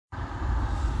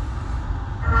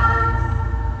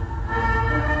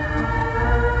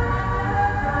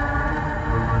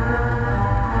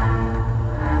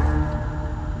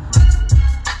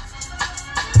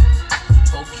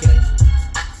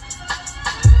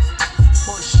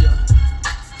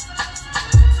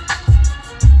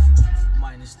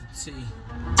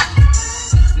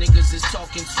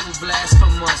talking too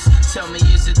blasphemous. Tell me,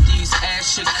 is it these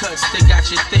Asher cuts that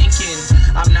got you thinking?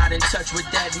 I'm not in touch with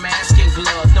that mask and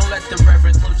glove. Don't let the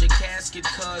reverend close your casket,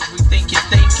 cause we think you're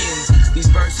thinking. These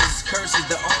verses is curses,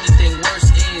 the only thing worse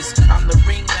is I'm the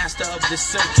ringmaster of the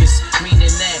circus,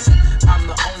 meaning that I'm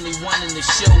the only one in the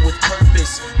show with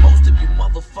purpose. Most of you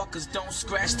motherfuckers don't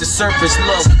scratch the surface.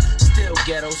 Look, still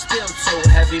ghetto, still toe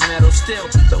heavy metal, still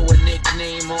throw a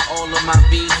nickname on all of my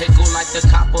vehicle like the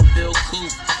Copperfield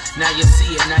coupe. Now you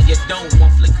see it, now you don't.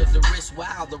 One flick of the wrist,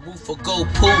 wow, the roof will go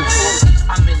poof.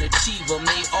 I'm an achiever,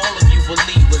 made all of you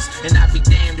believers, and I'd be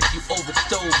damned if you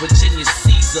overthrow Virginia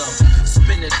Caesar.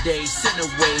 Spin a day, send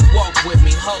away, walk with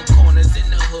me, hug corners in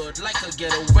the hood like a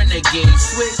ghetto renegade.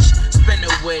 Switch, spin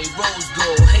away, rose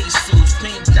gold, Jesus,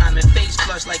 pink diamond, face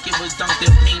flush like it was dunked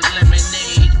in pink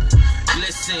lemonade.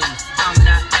 Listen, I'm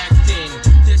not acting,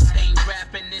 this ain't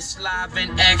rapping, this live in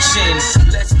action.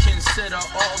 Let's consider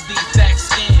all the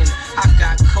facts in. I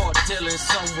got caught dealing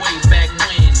some way back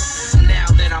when. Now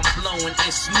that I'm blowing,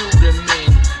 it's new to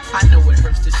men. I know it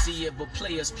hurts to see it, but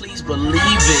players, please believe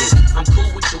it. I'm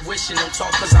cool with your wishing, don't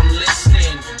talk cause I'm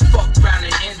listening. Fuck round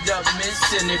and end up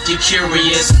missing if you're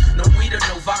curious. No weed or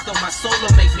no vodka, my solo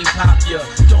make me pop ya.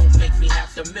 Don't make me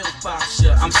have to milk box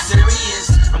ya. I'm serious,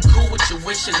 I'm cool with your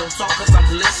wishing, don't talk cause I'm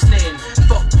listening.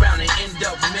 Fuck round and end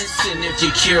up missing if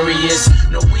you're curious.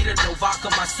 No weed or no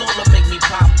vodka, my solo make me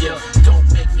pop ya. Don't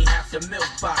make me have to milk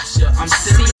box ya. I'm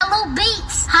serious. Hello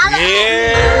Beats.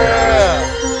 Yeah.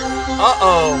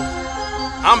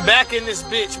 I'm back in this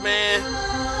bitch, man.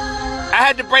 I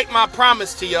had to break my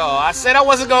promise to y'all. I said I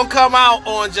wasn't gonna come out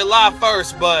on July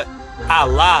 1st, but I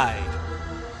lied.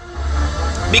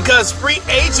 Because free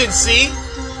agency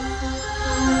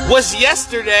was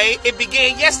yesterday. It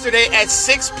began yesterday at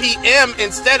 6 p.m.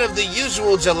 instead of the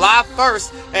usual July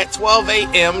 1st at 12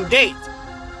 a.m. date.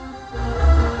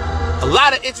 A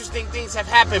lot of interesting things have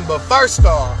happened, but first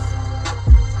off,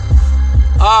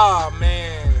 oh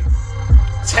man,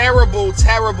 terrible,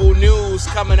 terrible news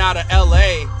coming out of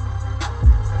LA.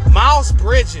 Miles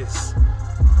Bridges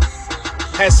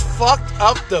has fucked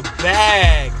up the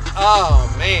bag.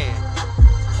 Oh man,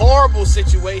 horrible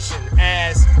situation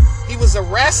as he was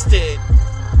arrested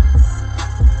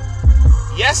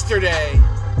yesterday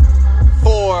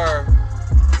for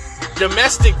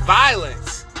domestic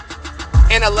violence,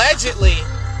 and allegedly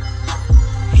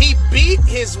he beat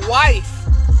his wife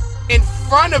in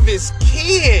front of his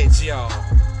kids, y'all.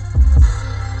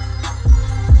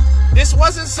 This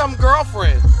wasn't some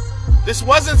girlfriend. This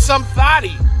wasn't some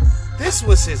thotty. This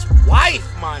was his wife,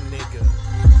 my nigga.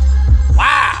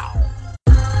 Wow.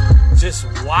 Just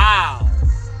wow.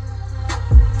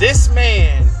 This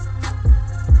man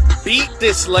beat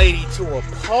this lady to a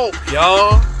pulp,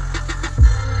 y'all.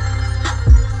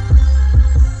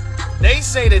 They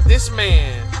say that this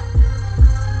man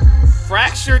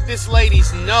fractured this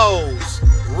lady's nose,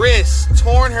 wrist,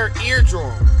 torn her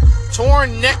eardrum,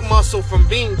 torn neck muscle from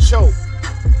being choked,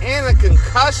 and a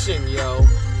concussion, yo.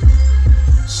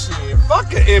 Shit,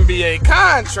 fuck an NBA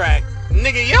contract.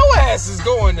 Nigga, your ass is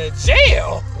going to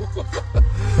jail.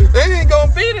 They ain't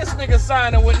gonna be this nigga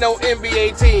signing with no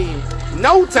NBA team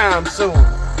no time soon.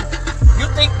 You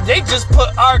think they just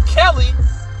put R. Kelly,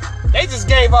 they just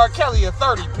gave R. Kelly a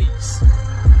 30-piece.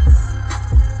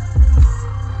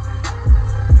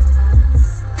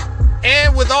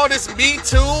 And with all this Me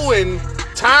Too and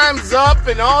Time's Up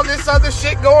and all this other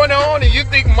shit going on, and you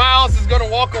think Miles is gonna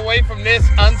walk away from this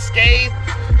unscathed?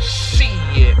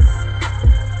 Shit.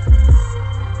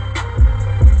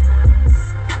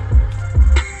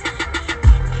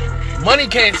 Money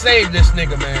can't save this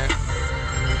nigga, man.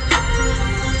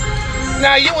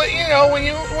 Now you know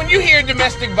when you hear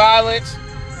domestic violence,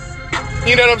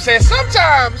 you know what I'm saying?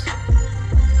 Sometimes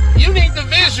you need the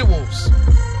visuals.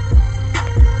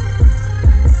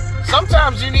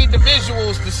 Sometimes you need the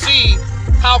visuals to see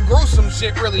how gruesome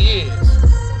shit really is.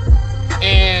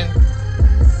 And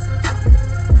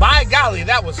by golly,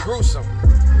 that was gruesome.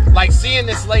 Like seeing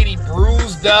this lady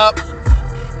bruised up,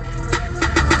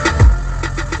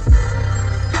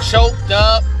 choked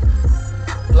up,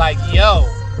 like, yo,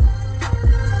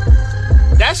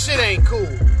 that shit ain't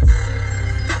cool.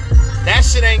 That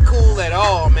shit ain't cool at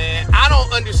all, man. I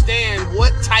don't understand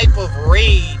what type of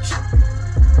rage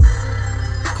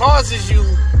causes you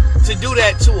to do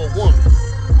that to a woman.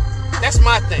 That's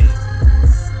my thing.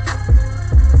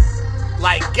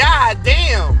 Like,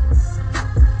 goddamn.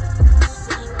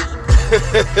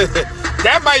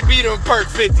 That might be them perk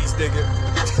 50s, nigga.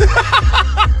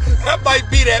 That might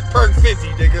be that perk 50,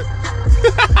 nigga.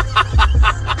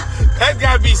 That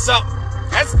gotta be something.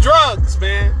 That's drugs,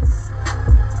 man.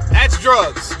 That's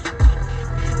drugs.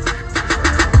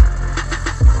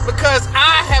 Because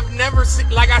I have never seen,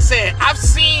 like I said, I've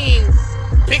seen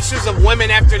pictures of women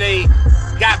after they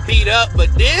got beat up, but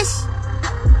this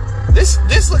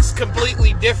looks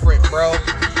completely different, bro.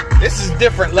 This is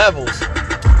different levels.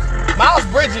 Miles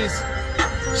Bridges,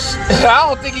 I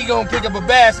don't think he's gonna pick up a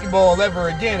basketball ever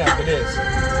again after this.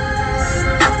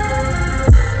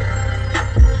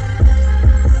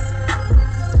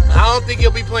 I don't think he'll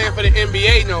be playing for the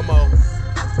NBA no more.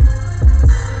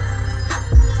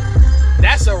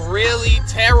 That's a really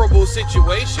terrible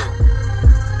situation.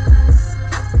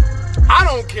 I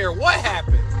don't care what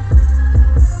happened.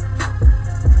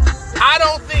 I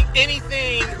don't think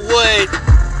anything would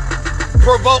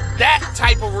provoke that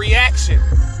type of reaction.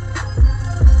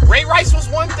 Ray Rice was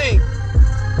one thing.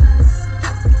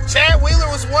 Chad Wheeler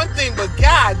was one thing, but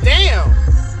god damn.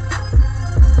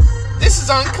 This is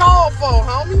uncalled for,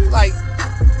 homie. Like,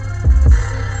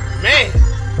 man.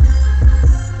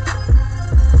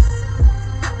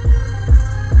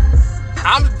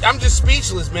 I'm just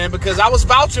speechless, man, because I was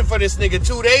vouching for this nigga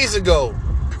 2 days ago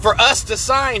for us to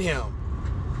sign him.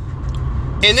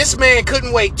 And this man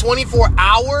couldn't wait 24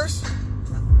 hours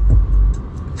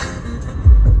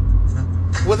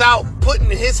without putting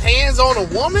his hands on a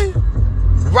woman?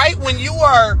 Right when you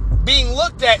are being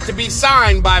looked at to be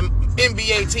signed by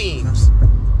NBA teams.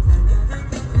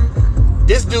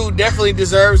 This dude definitely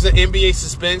deserves an NBA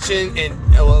suspension and,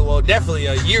 well, definitely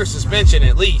a year suspension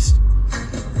at least.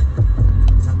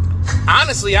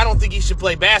 Honestly, I don't think he should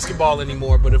play basketball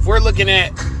anymore, but if we're looking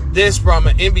at this from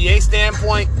an NBA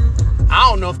standpoint, I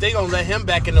don't know if they're going to let him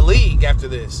back in the league after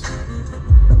this.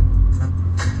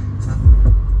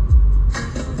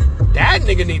 That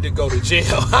nigga need to go to jail.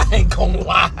 I ain't going to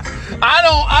lie.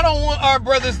 I don't want our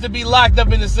brothers to be locked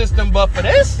up in the system, but for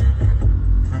this,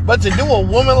 but to do a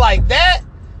woman like that,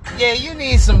 yeah, you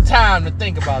need some time to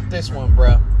think about this one,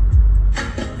 bro.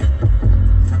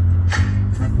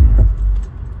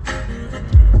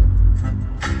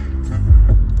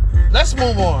 Let's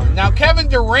move on. Now, Kevin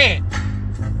Durant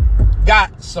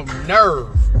got some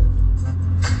nerve.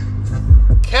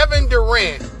 Kevin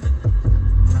Durant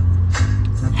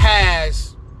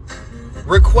has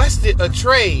requested a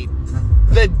trade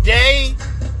the day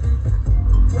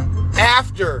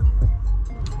after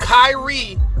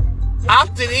Kyrie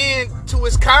opted in to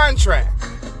his contract.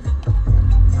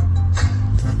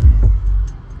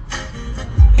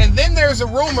 And then there's a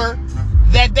rumor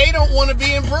that they don't want to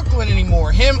be in Brooklyn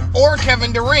anymore, him or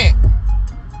Kevin Durant.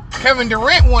 Kevin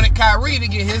Durant wanted Kyrie to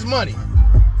get his money.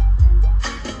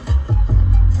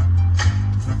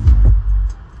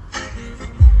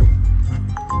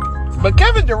 But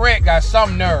Kevin Durant got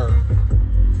some nerve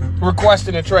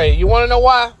requesting a trade. You want to know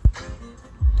why?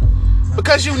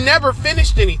 Because you never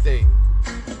finished anything.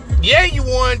 Yeah, you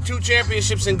won 2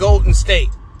 championships in Golden State.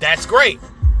 That's great.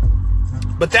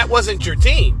 But that wasn't your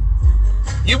team.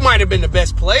 You might have been the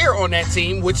best player on that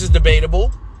team, which is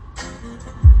debatable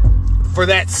for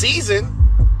that season.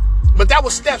 But that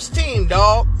was Steph's team,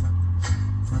 dog.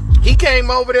 He came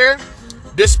over there,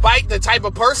 despite the type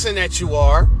of person that you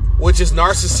are, which is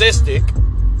narcissistic.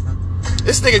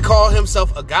 This nigga called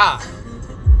himself a god.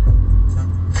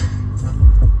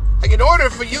 Like, in order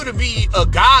for you to be a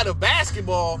god of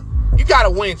basketball, you gotta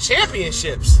win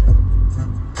championships.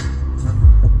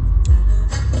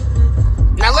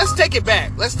 Now, let's take it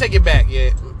back. Let's take it back,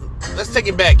 yeah. Let's take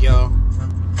it back, y'all.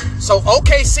 So,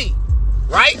 OKC,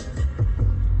 right?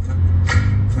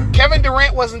 Kevin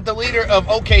Durant wasn't the leader of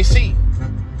OKC.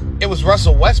 It was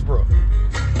Russell Westbrook.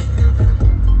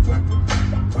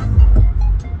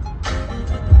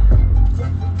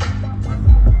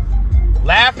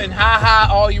 Laugh and ha-ha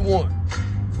all you want.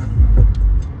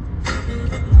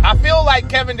 I feel like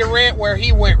Kevin Durant, where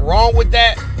he went wrong with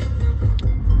that,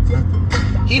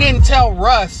 he didn't tell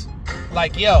Russ,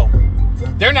 like, yo,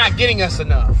 they're not getting us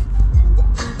enough.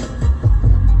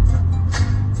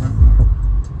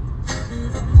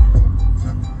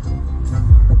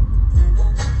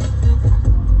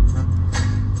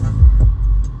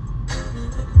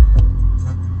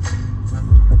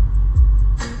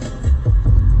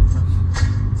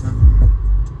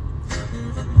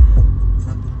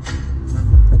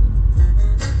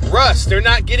 Russ, they're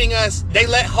not getting us, they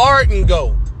let Harden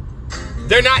go.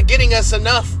 They're not getting us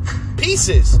enough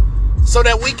pieces so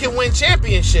that we can win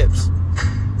championships.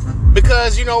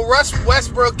 Because, you know, Russ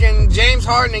Westbrook and James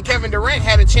Harden and Kevin Durant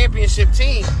had a championship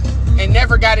team and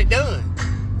never got it done.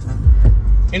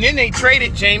 And then they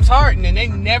traded James Harden and they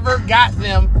never got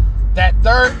them that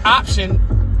third option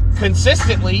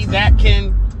consistently that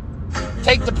can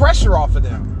take the pressure off of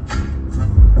them.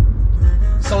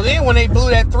 So then when they blew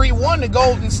that 3-1 to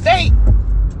Golden State,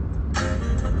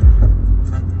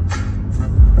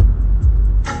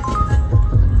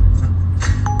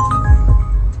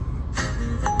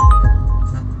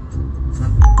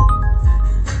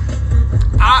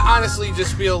 honestly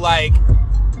just feel like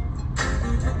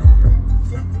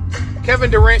Kevin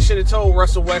Durant should have told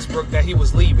Russell Westbrook that he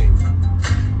was leaving.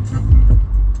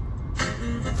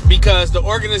 Because the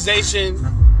organization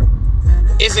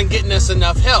isn't getting us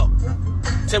enough help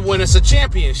to win us a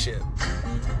championship.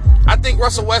 I think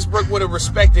Russell Westbrook would have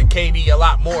respected KD a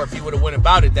lot more if he would have went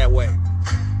about it that way.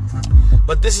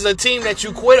 But this is a team that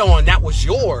you quit on, that was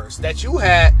yours, that you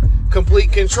had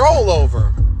complete control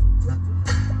over.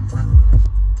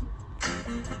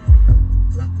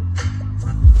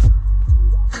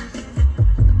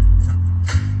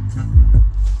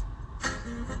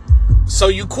 So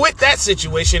you quit that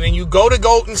situation and you go to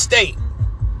Golden State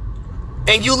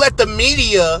and you let the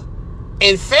media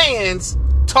and fans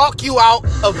talk you out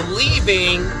of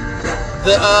leaving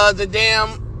the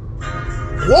damn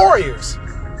Warriors.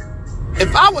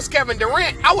 If I was Kevin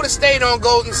Durant, I would have stayed on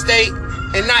Golden State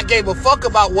and not gave a fuck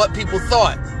about what people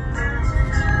thought.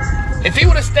 If he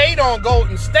would have stayed on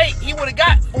Golden State, he would have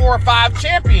got 4 or 5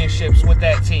 championships with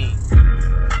that team.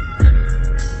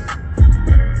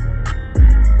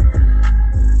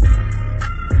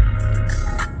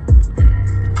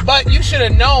 But you should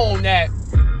have known that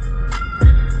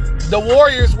the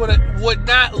Warriors would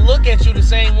not look at you the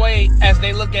same way as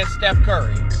they look at Steph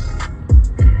Curry.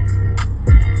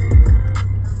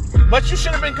 But you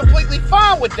should have been completely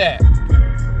fine with that.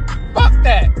 Fuck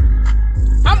that.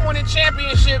 I'm winning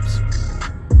championships.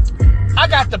 I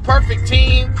got the perfect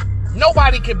team.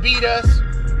 Nobody can beat us.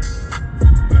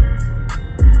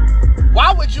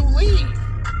 Why would you leave?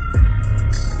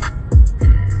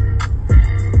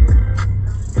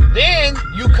 Then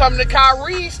you come to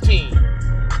Kyrie's team.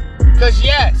 Because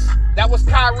yes, that was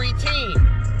Kyrie's team.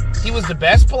 He was the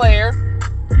best player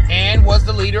and was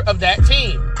the leader of that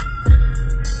team.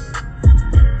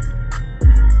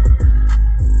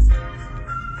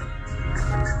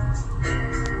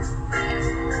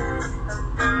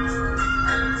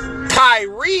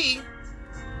 Kyrie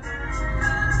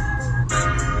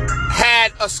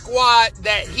had a squad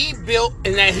that he built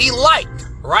and that he liked,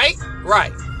 right?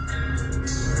 Right.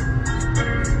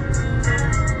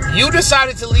 You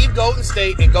decided to leave Golden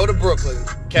State and go to Brooklyn,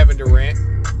 Kevin Durant.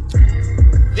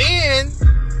 Then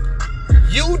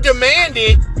you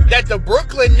demanded that the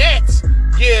Brooklyn Nets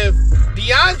give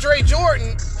DeAndre Jordan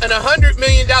an $100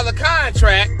 million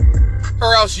contract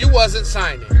or else you wasn't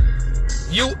signing.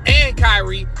 You and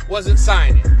Kyrie wasn't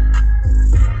signing.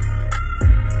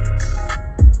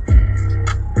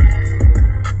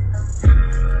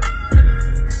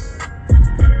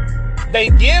 They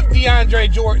give DeAndre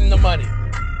Jordan the money.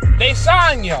 They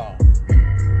sign y'all.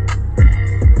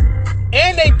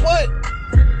 And they put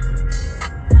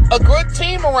a good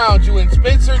team around you in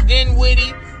Spencer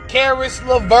Dinwiddie, Karis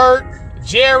LeVert,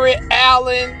 Jarrett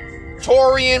Allen,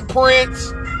 Taurean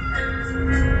Prince,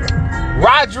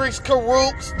 Rodriguez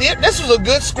Caruks. This was a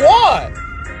good squad.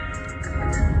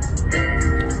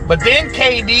 But then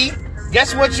KD,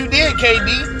 guess what you did,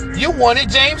 KD? You wanted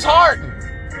James Harden.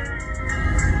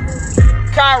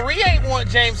 Kyrie ain't want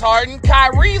James Harden.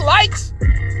 Kyrie likes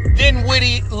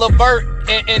Dinwiddie, LeVert,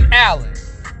 and Allen.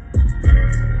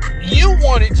 You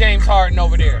wanted James Harden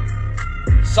over there.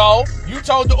 So you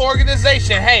told the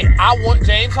organization, hey, I want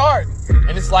James Harden.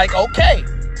 And it's like, okay,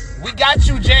 we got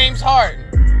you James Harden.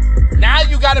 Now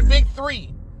you got a big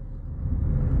three.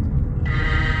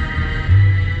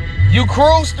 You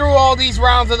cruise through all these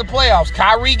rounds of the playoffs.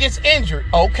 Kyrie gets injured.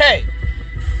 Okay.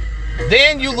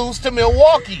 Then you lose to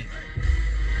Milwaukee.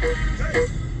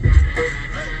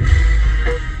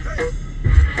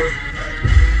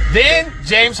 Then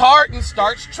James Harden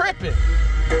starts tripping.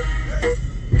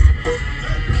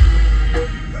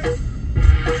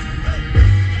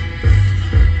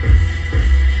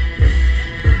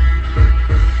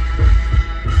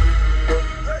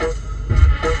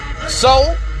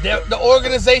 So the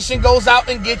organization goes out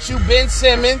and gets you Ben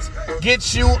Simmons,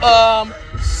 gets you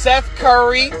Seth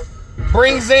Curry,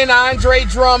 brings in Andre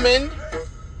Drummond.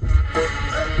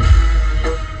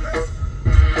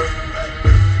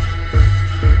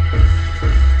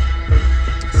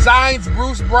 Signs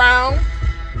Bruce Brown.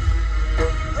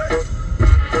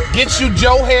 Gets you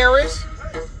Joe Harris.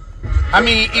 I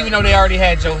mean, even though they already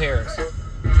had Joe Harris.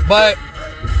 But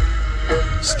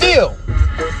still.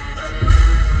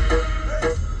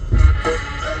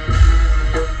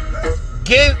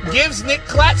 Gives Nick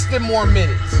Claxton more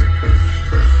minutes.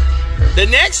 The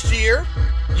next year,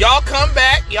 y'all come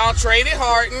back. Y'all traded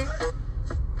Harden.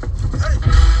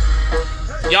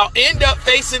 Y'all end up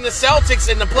facing the Celtics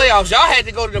in the playoffs. Y'all had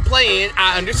to go to the play-in.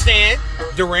 I understand.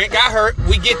 Durant got hurt.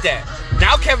 We get that.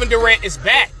 Now Kevin Durant is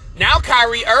back. Now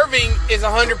Kyrie Irving is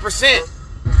 100%.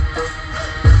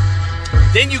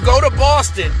 Then you go to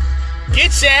Boston.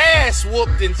 Get your ass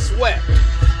whooped and swept.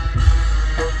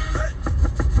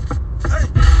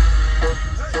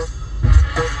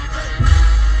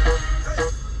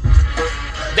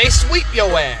 They sweep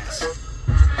your ass.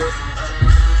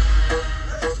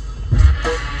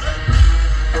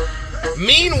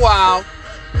 Meanwhile,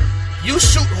 you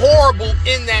shoot horrible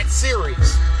in that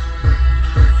series.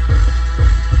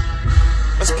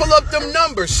 Let's pull up them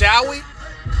numbers, shall we?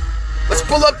 Let's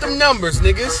pull up them numbers,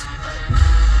 niggas.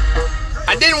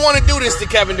 I didn't want to do this to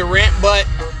Kevin Durant, but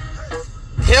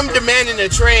him demanding a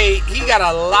trade, he got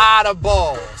a lot of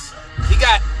balls. He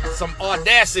got some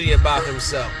audacity about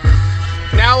himself.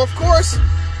 Now, of course,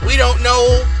 we don't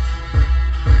know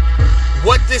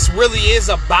what this really is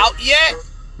about yet,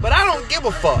 but I don't give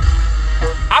a fuck.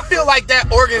 I feel like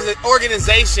that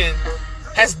organization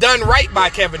has done right by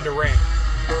Kevin Durant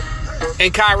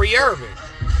and Kyrie Irving.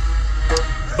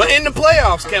 But in the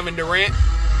playoffs, Kevin Durant,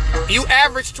 you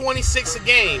average 26 a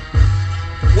game,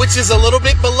 which is a little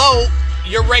bit below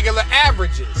your regular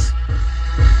averages.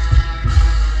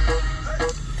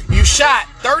 You shot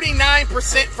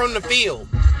 39% from the field,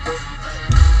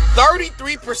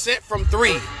 33% from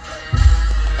three.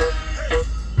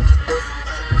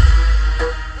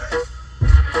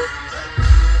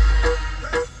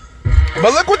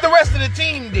 But look what the rest of the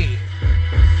team did.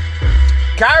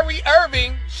 Kyrie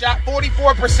Irving shot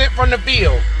 44% from the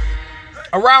field,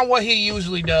 around what he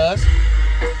usually does.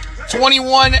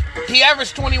 21, he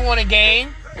averaged 21 a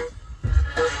game.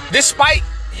 Despite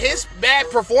his bad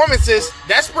performances,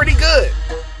 that's pretty good.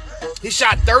 He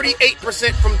shot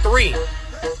 38% from three,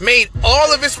 made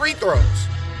all of his free throws.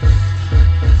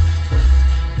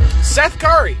 Seth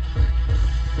Curry,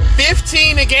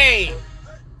 15 a game.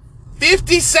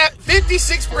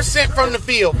 56% from the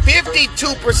field,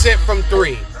 52% from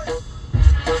three.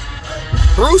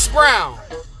 Bruce Brown.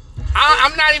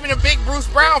 I'm not even a big Bruce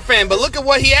Brown fan, but look at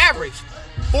what he averaged.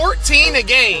 14 a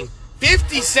game,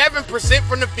 57%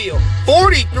 from the field,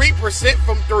 43%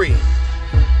 from three.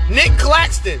 Nick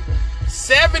Claxton,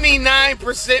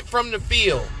 79% from the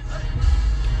field.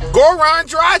 Goran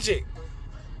Dragic.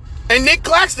 And Nick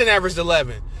Claxton averaged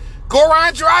 11.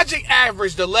 Goran Dragic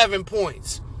averaged 11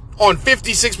 points on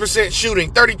 56%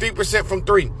 shooting, 33% from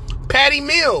three. Patty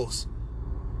Mills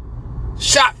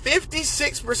shot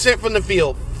 56% from the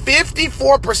field,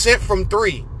 54% from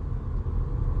three.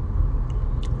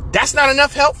 That's not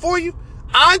enough help for you?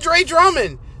 Andre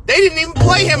Drummond, they didn't even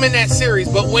play him in that series,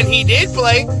 but when he did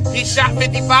play, he shot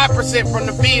 55% from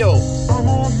the field.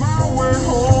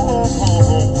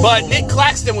 But Nick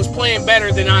Claxton was playing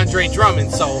better than Andre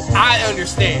Drummond, so I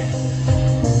understand.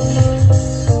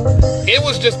 It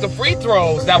was just the free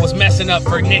throws that was messing up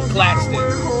for Nick Claxton.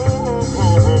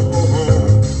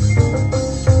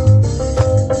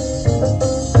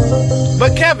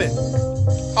 But Kevin,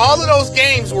 all of those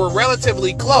games were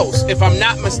relatively close, if I'm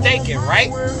not mistaken,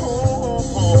 right?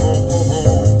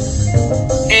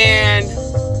 And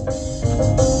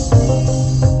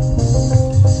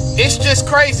it's just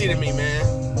crazy to me, man.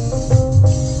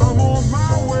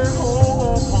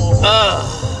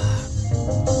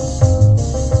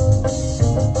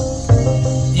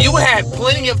 You had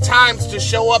plenty of times to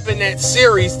show up in that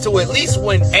series to at least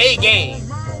win a game,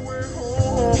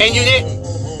 and you didn't.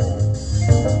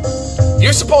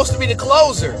 You're supposed to be the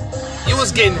closer. You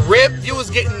was getting ripped. You was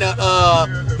getting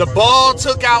the ball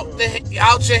took out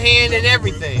your hand and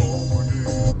everything.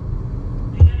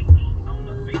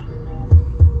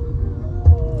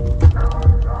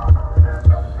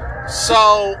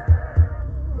 So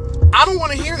I don't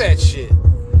want to hear that shit.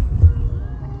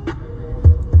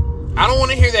 I don't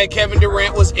want to hear that Kevin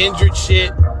Durant was injured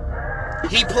shit.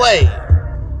 He played.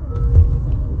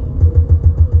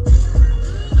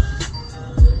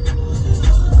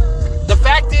 The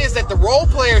fact is that the role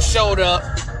players showed up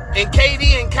and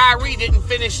KD and Kyrie didn't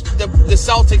finish the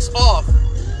Celtics off.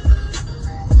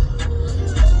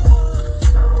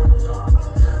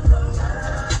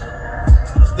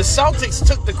 The Celtics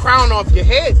took the crown off your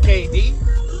head, KD,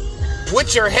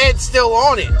 with your head still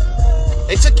on it.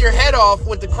 They took your head off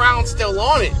with the crown still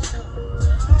on it.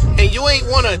 And you ain't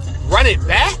want to run it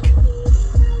back?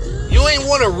 You ain't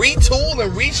want to retool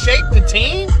and reshape the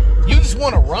team? You just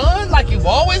want to run like you've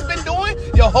always been doing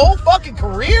your whole fucking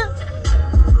career?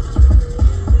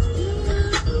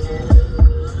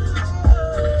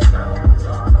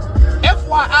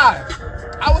 FYI,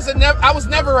 I was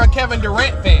never a Kevin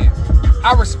Durant fan.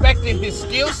 I respected his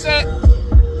skill set.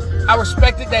 I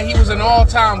respected that he was an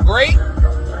all-time great.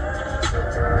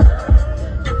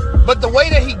 But the way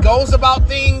that he goes about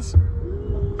things,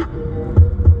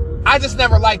 I just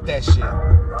never liked that shit.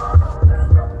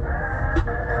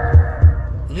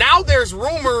 Now there's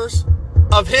rumors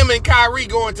of him and Kyrie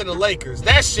going to the Lakers.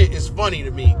 That shit is funny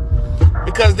to me.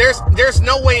 Because there's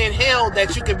no way in hell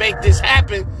that you can make this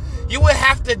happen. You would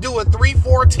have to do a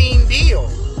 3-4 team deal.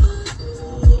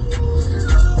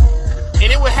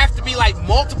 And it would have to be like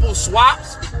multiple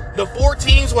swaps. The 4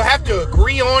 teams will have to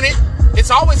agree on it.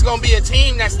 It's always going to be a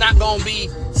team that's not going to be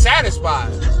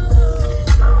satisfied.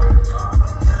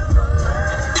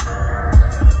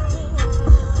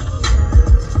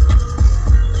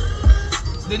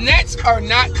 The Nets are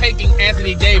not taking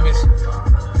Anthony Davis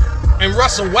and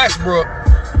Russell Westbrook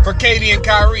for KD and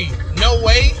Kyrie. No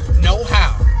way, no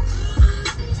how.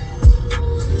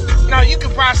 Now, you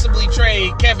could possibly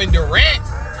trade Kevin Durant,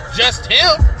 just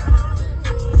him.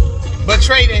 But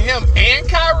trading him and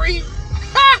Kyrie?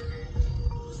 Ha!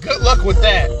 Good luck with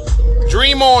that.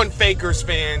 Dream on, Fakers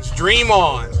fans. Dream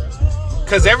on.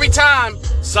 Because every time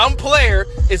some player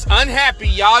is unhappy,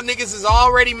 y'all niggas is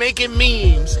already making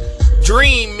memes,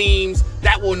 dream memes,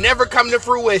 that will never come to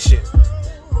fruition.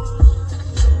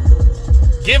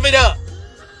 Give it up.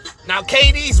 Now,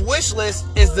 KD's wish list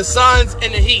is the Suns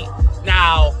and the Heat.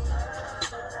 Now,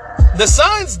 the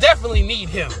Suns definitely need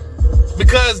him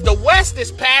because the West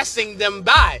is passing them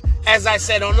by, as I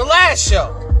said on the last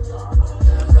show.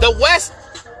 The West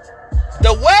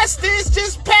is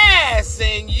just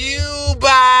passing you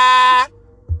by.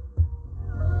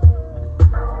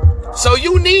 So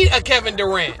you need a Kevin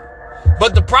Durant.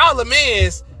 But the problem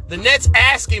is, the Nets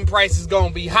asking price is going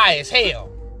to be high as hell.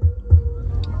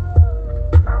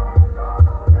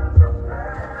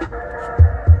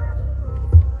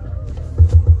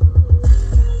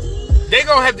 They're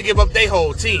going to have to give up their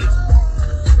whole team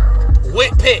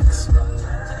with picks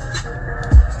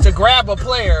to grab a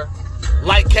player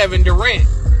like Kevin Durant,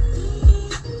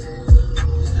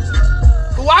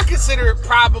 who I consider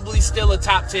probably still a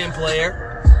top 10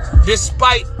 player,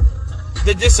 despite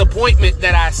the disappointment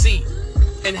that I see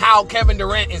and how Kevin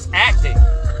Durant is acting.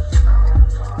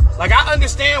 Like, I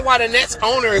understand why the Nets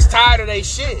owner is tired of their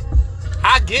shit.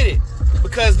 I get it.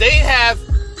 Because they have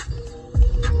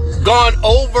gone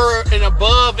over and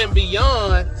above and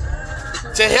beyond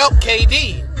to help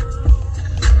KD.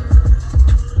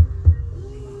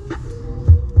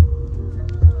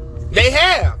 They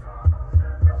have.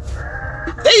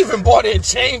 They even brought in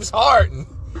James Harden,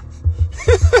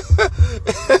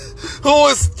 who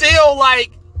was still,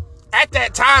 like, at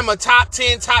that time, a top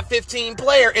 10, top 15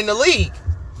 player in the league.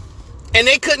 And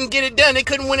they couldn't get it done. They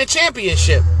couldn't win a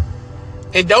championship.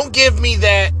 And don't give me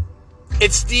that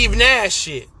it's Steve Nash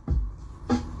shit.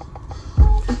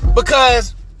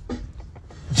 Because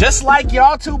just like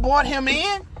y'all two brought him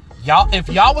in, if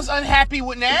y'all was unhappy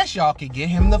with Nash, y'all could get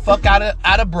him the fuck out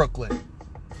of Brooklyn.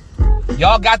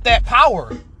 Y'all got that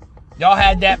power. Y'all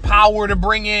had that power to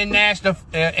bring in Nash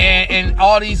and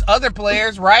all these other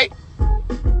players, right?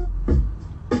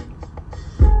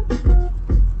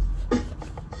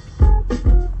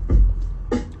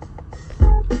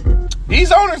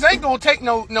 These owners ain't gonna take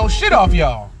no shit off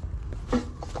y'all.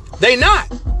 They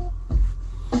not.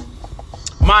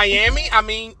 Miami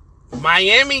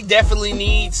definitely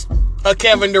needs a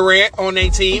Kevin Durant on their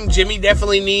team. Jimmy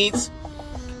definitely needs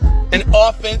an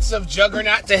offensive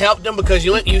juggernaut to help them because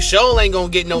you sure ain't gonna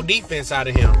get no defense out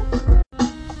of him.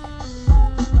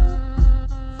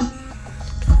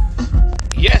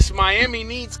 Yes, Miami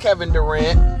needs Kevin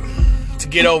Durant to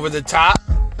get over the top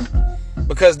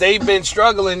because they've been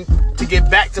struggling to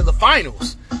get back to the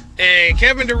finals. And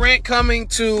Kevin Durant coming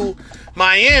to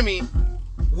Miami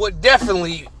would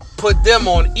definitely put them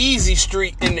on easy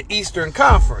street in the Eastern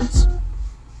Conference.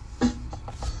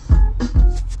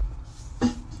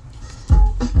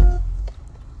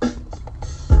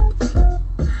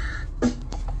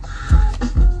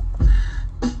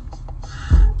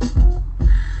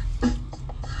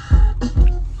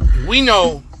 We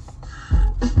know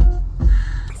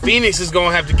Phoenix is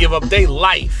going to have to give up their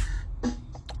life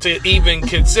to even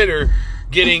consider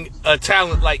getting a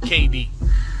talent like KD.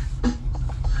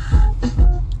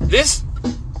 This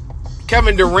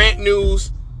Kevin Durant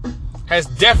news has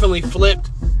definitely flipped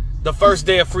the first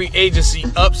day of free agency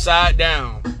upside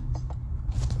down.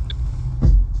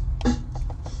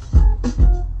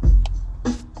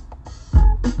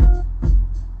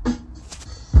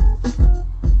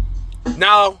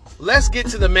 Now, let's get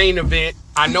to the main event.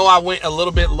 I know I went a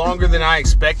little bit longer than I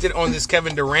expected on this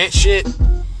Kevin Durant shit.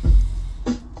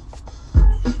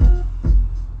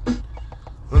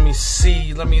 Let me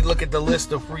see. Let me look at the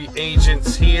list of free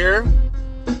agents here.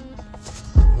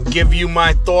 Give you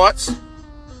my thoughts.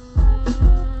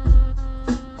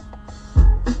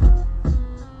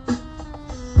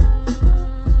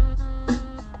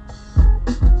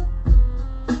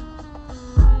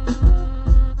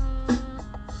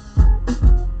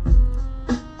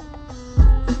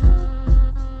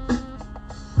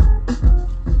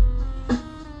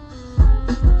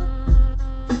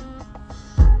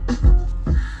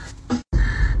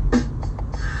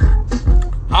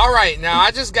 All right, now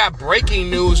I just got breaking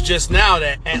news just now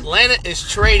that Atlanta is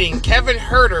trading Kevin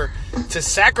Huerter to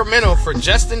Sacramento for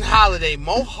Justin Holiday,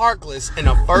 Mo Harkless, and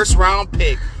a first-round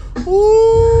pick.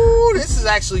 Ooh, this is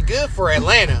actually good for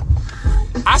Atlanta.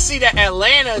 I see that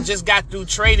Atlanta just got through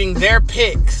trading their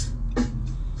picks.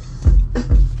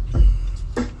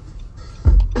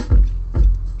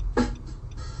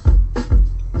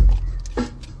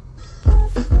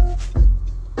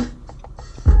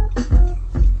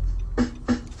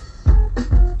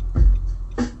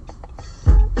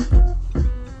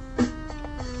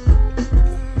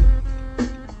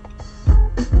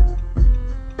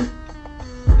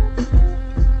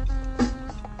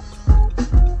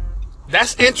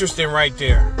 That's interesting right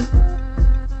there.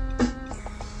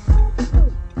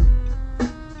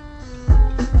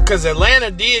 Because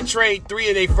Atlanta did trade 3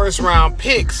 of their first round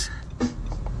picks.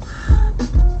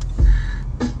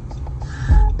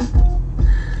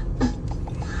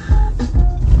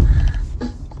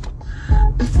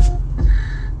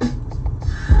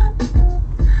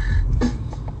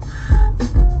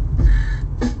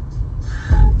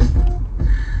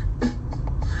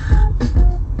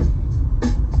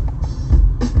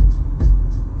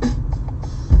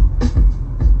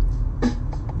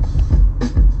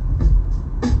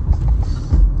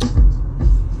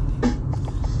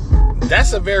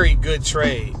 That's a very good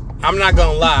trade. I'm not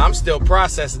gonna lie, I'm still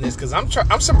processing this because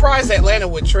I'm surprised Atlanta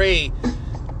would trade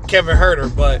Kevin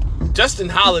Huerter, but Justin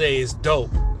Holiday is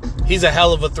dope. He's a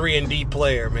hell of a 3-and-D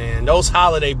player, man. Those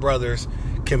Holiday brothers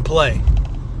can play.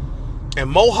 And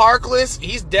Mo Harkless,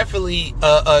 he's definitely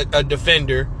a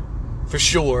defender for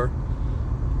sure.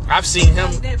 I've seen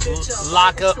him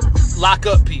lock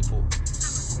up people.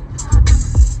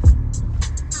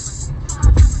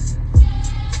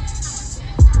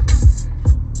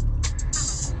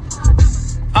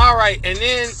 All right, and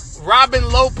then Robin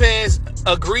Lopez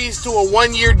agrees to a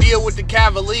 1-year deal with the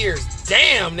Cavaliers.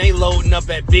 Damn, they loading up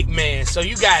that big man. So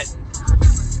you got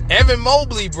Evan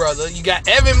Mobley, brother. You got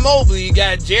Evan Mobley. You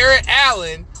got Jarrett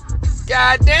Allen.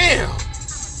 God damn.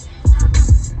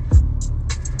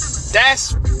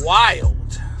 That's wild.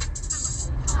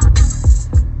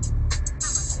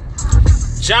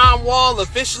 John Wall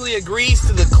officially agrees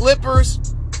to the Clippers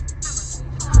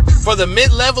for the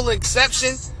mid-level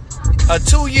exception. A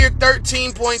 2-year,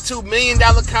 $13.2 million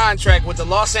contract with the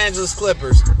Los Angeles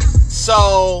Clippers.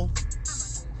 So,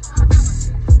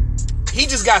 he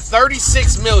just got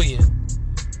 $36 million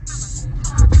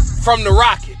from the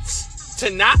Rockets to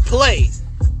not play.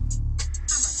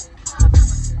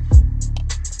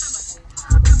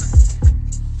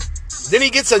 Then he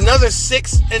gets another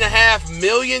 $6.5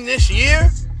 million this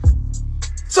year.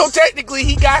 So, technically,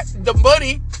 he got the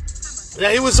money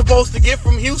that he was supposed to get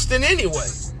from Houston anyway.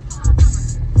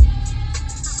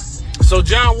 So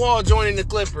John Wall joining the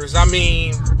Clippers. I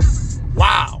mean,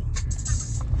 wow.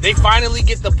 They finally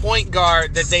get the point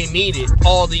guard that they needed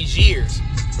all these years.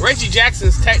 Reggie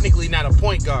Jackson's technically not a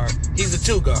point guard. He's a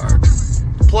 2-guard.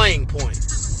 Playing point.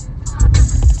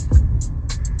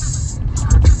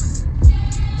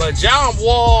 But John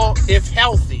Wall, if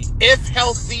healthy,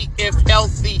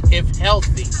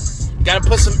 gotta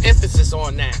put some emphasis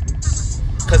on that.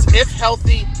 Because if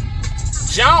healthy,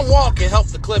 John Wall can help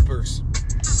the Clippers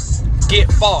get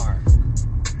far.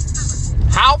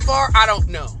 How far? I don't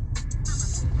know.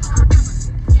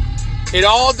 It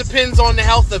all depends on the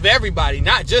health of everybody,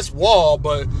 not just Wall,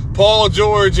 but Paul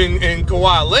George and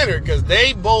Kawhi Leonard, because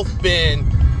they both been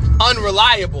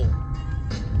unreliable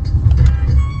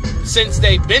since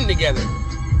they've been together.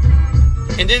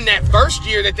 And then that first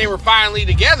year that they were finally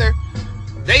together,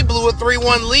 they blew a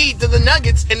 3-1 lead to the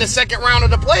Nuggets in the second round of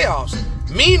the playoffs.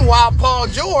 Meanwhile, Paul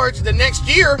George, the next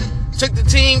year, took the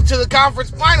team to the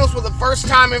conference finals for the first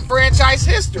time in franchise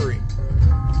history.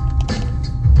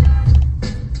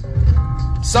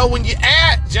 So when you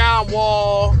add John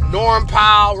Wall, Norm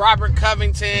Powell, Robert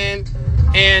Covington,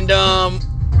 and,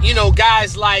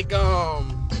 guys like,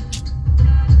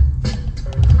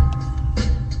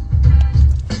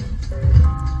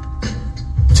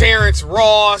 Terrence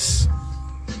Ross,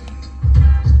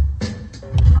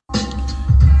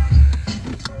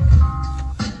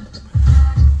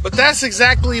 but that's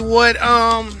exactly what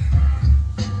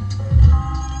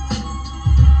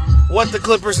the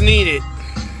Clippers needed.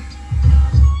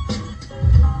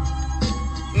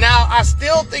 Now, I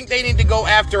still think they need to go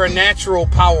after a natural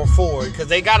power forward because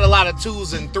they got a lot of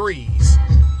 2s and 3s.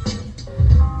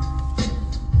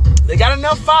 They got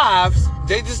enough 5s.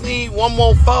 They just need one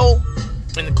more 4,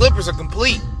 and the Clippers are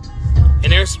complete.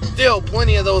 And there's still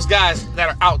plenty of those guys that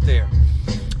are out there.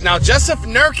 Now, Jusuf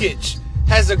Nurkic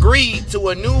has agreed to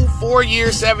a new 4-year,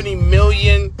 $70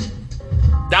 million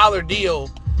deal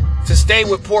to stay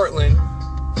with Portland.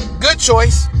 Good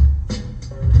choice.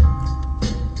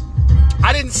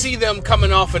 I didn't see them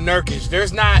coming off of Nurkic.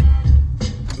 There's not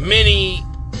many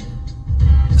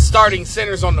starting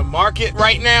centers on the market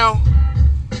right now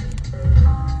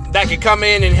that could come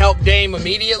in and help Dame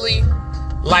immediately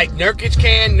like Nurkic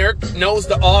can. Nurk knows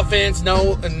the offense.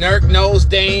 Nurk knows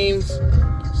Dame's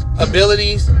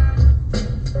abilities.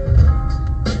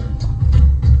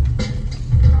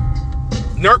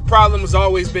 Nurk's problem has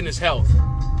always been his health.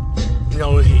 You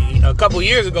know, a couple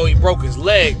years ago, he broke his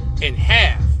leg in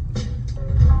half.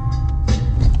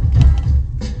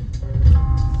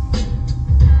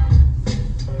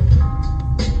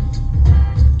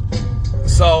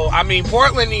 So, I mean,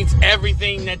 Portland needs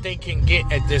everything that they can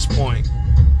get at this point.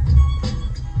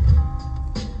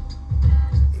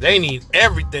 They need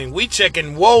everything. We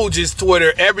checking Woj's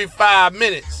Twitter every 5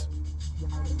 minutes.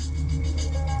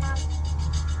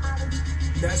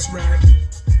 That's right.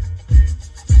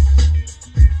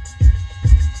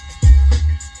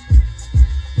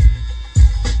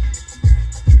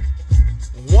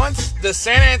 Once the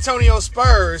San Antonio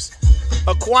Spurs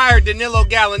acquired Danilo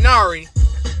Gallinari,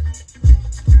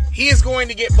 he is going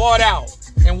to get bought out.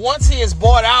 And once he is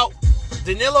bought out,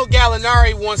 Danilo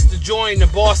Gallinari wants to join the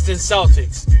Boston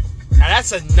Celtics. Now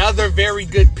that's another very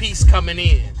good piece coming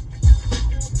in.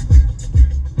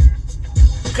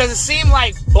 Because it seemed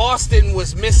like Boston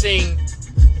was missing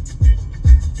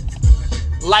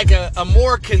like a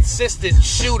more consistent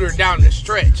shooter down the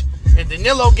stretch. And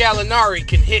Danilo Gallinari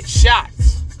can hit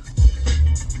shots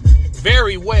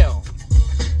very well.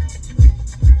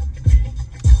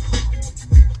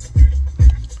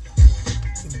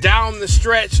 Down the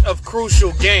stretch of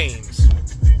crucial games.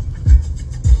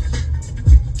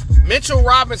 Mitchell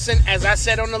Robinson, as I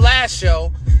said on the last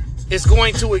show, is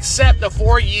going to accept a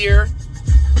 4-year,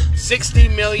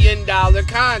 $60 million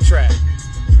contract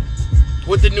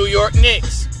with the New York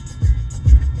Knicks.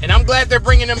 And I'm glad they're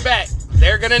bringing him back.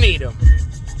 They're going to need him.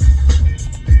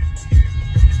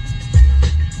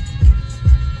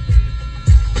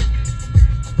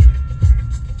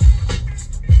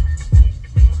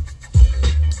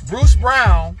 Bruce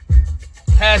Brown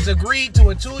has agreed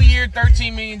to a 2-year,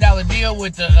 $13 million deal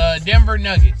with the Denver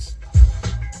Nuggets.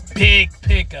 Big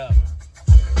pickup.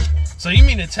 So you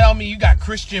mean to tell me you got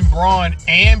Christian Braun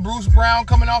and Bruce Brown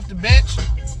coming off the bench?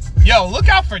 Yo, look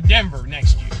out for Denver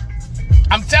next year.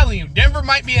 I'm telling you, Denver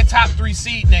might be a top 3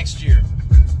 seed next year.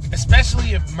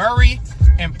 Especially if Murray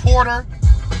and Porter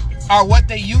are what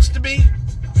they used to be.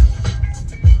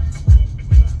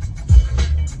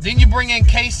 Then you bring in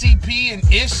KCP and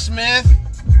Ish Smith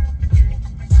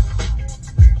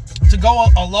to go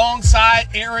alongside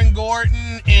Aaron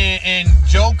Gordon and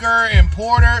Joker and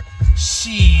Porter.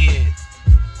 Shit.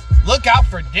 Look out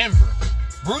for Denver.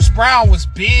 Bruce Brown was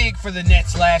big for the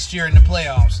Nets last year in the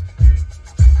playoffs.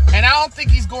 And I don't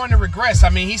think he's going to regress. I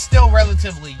mean, he's still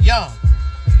relatively young.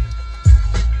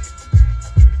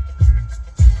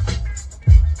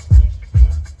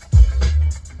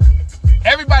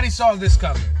 Everybody saw this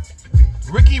coming.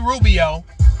 Ricky Rubio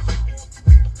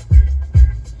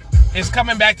is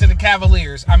coming back to the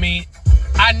Cavaliers. I mean,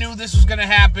 I knew this was going to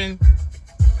happen.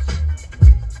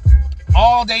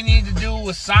 All they need to do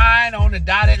was sign on the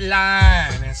dotted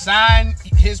line and sign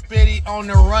his pity on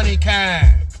the running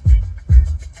kind.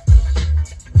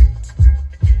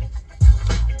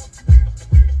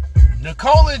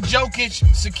 Nikola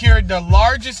Jokic secured the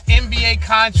largest NBA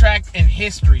contract in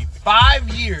history. 5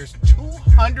 years,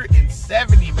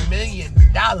 $270 million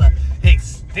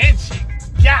extension.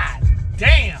 God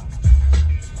damn.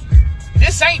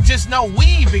 This ain't just no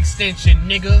weave extension,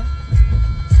 nigga.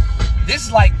 This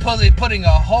is like putting a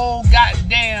whole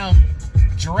goddamn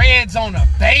dreads on a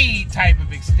fade type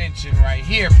of extension right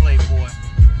here, Playboy.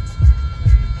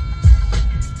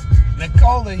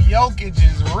 Nikola Jokic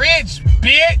is rich,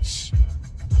 bitch.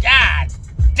 God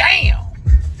damn.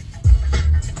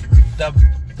 The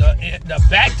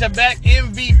back-to-back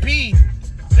MVP,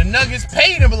 the Nuggets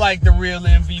paid him like the real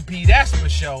MVP, that's for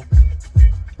sure.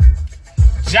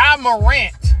 Ja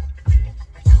Morant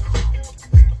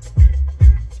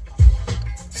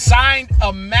signed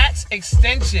a max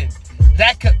extension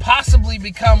that could possibly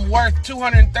become worth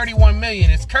 $231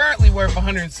 million. It's currently worth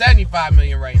 $175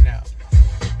 million right now.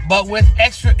 But with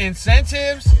extra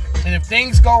incentives, and if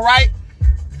things go right,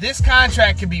 this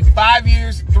contract could be 5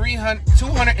 years,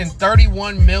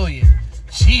 $231 million.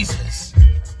 Jesus.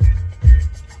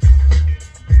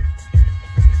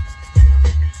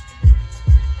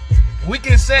 We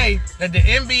can say that the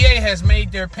NBA has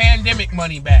made their pandemic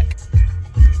money back.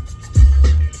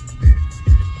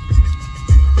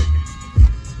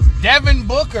 Devin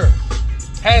Booker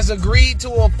has agreed to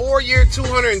a 4-year,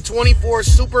 $224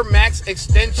 Supermax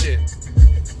extension.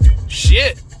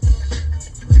 Shit.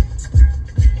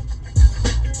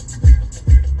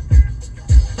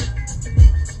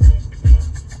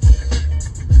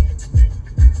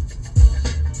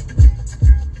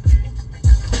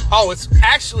 Oh, it's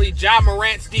actually Ja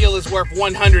Morant's deal is worth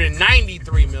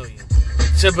 $193 million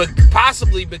to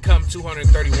possibly become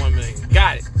 $231 million.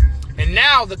 Got it. And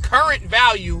now the current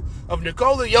value of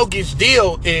Nikola Jokic's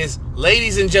deal is,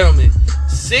 ladies and gentlemen,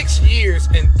 6 years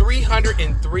and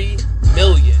 $303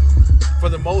 million for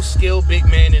the most skilled big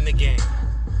man in the game.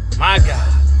 My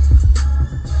God.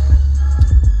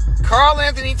 Karl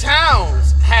Anthony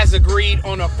Towns has agreed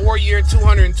on a 4-year,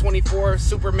 $224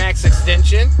 Supermax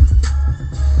extension.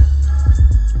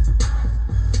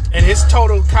 And his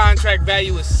total contract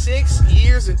value is 6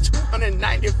 years and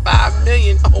 $295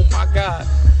 million. Oh my God.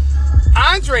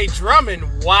 Andre Drummond,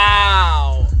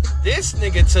 wow. This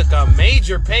nigga took a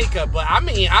major pay cut. But I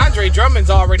mean, Andre Drummond's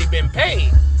already been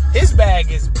paid. His bag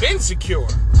has been secure.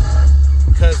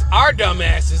 Because our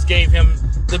dumbasses gave him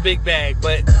the big bag.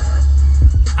 But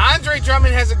Andre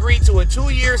Drummond has agreed to a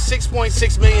 2-year,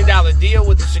 $6.6 million deal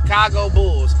with the Chicago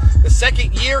Bulls. The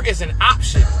second year is an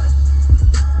option.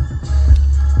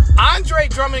 Andre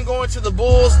Drummond going to the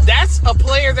Bulls, that's a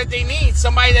player that they need.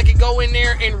 Somebody that can go in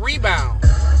there and rebound.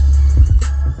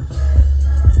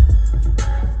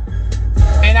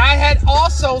 And I had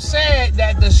also said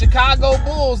that the Chicago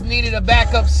Bulls needed a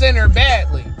backup center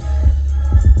badly.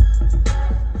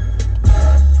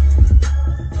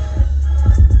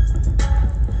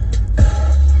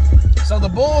 So the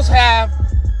Bulls have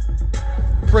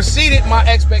preceded my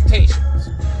expectations.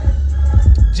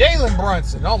 Jalen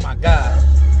Brunson, oh my God.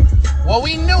 Well,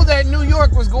 we knew that New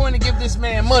York was going to give this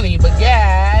man money, but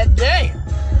god damn.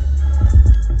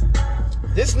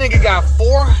 This nigga got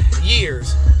 4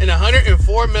 years and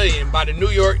 $104 million by the New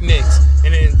York Knicks,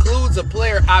 and it includes a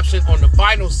player option on the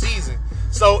final season.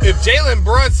 So if Jalen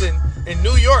Brunson and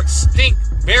New York stink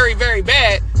very, very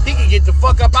bad, he can get the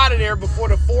fuck up out of there before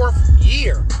the 4th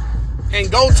year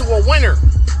and go to a winner.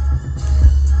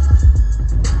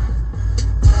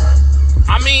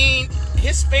 I mean,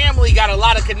 his family got a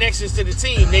lot of connections to the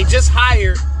team. They just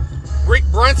hired Rick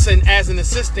Brunson as an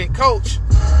assistant coach.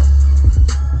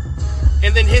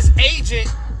 And then his agent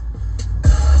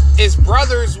is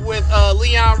brothers with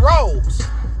Leon Rose,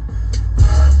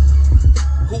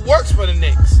 who works for the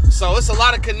Knicks. So it's a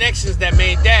lot of connections that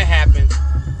made that happen.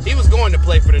 He was going to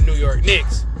play for the New York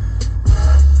Knicks.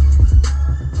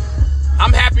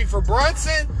 I'm happy for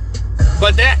Brunson,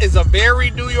 but that is a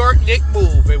very New York Knicks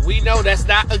move, and we know that's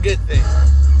not a good thing.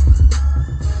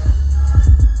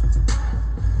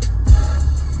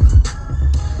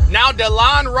 Now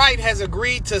DeLon Wright has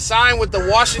agreed to sign with the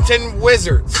Washington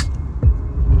Wizards,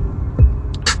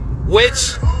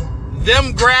 which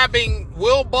them grabbing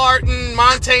Will Barton,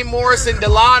 Monte Morris, and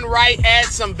DeLon Wright adds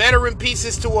some veteran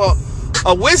pieces to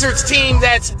a Wizards team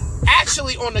that's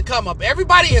actually on the come up.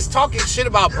 Everybody is talking shit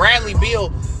about Bradley Beal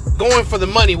going for the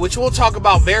money, which we'll talk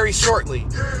about very shortly.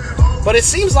 But it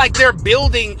seems like they're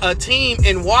building a team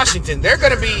in Washington. They're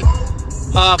going to be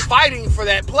fighting for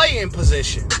that play-in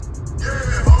position.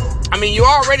 I mean, you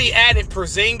already added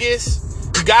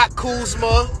Porzingis. You got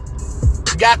Kuzma.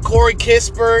 You got Corey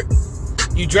Kispert.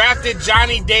 You drafted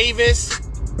Johnny Davis.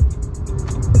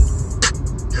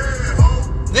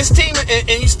 This team,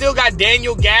 and you still got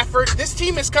Daniel Gafford. This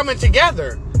team is coming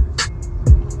together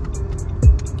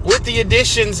with the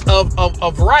additions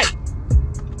of Wright.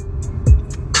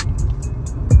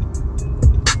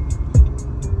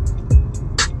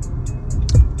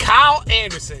 Kyle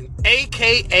Anderson,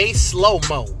 a.k.a.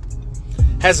 Slow-Mo,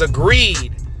 has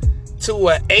agreed to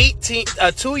a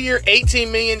 2-year,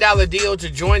 $18 million deal to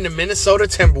join the Minnesota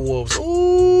Timberwolves.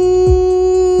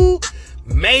 Ooh,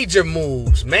 major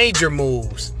moves, major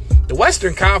moves. The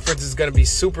Western Conference is going to be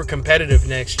super competitive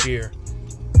next year.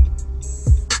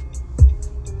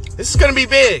 This is going to be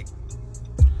big.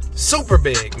 Super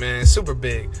big, man, super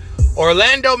big.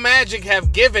 Orlando Magic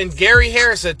have given Gary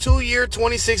Harris a 2-year,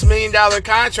 $26 million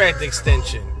contract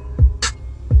extension.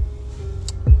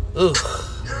 Ugh.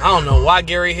 I don't know why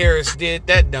Gary Harris did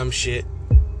that dumb shit.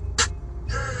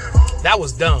 That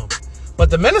was dumb. But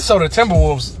the Minnesota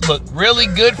Timberwolves look really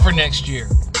good for next year.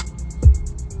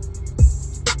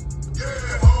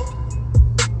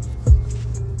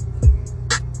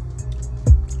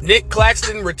 Nick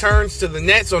Claxton returns to the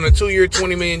Nets on a 2-year,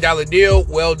 $20 million deal.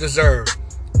 Well deserved.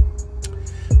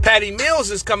 Patty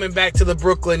Mills is coming back to the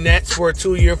Brooklyn Nets for a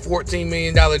 2-year, $14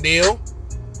 million deal.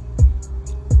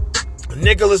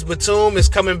 Nicholas Batum is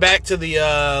coming back to the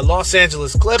Los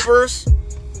Angeles Clippers.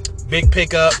 Big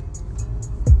pickup.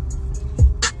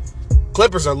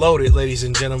 Clippers are loaded, ladies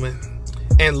and gentlemen.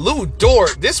 And Lou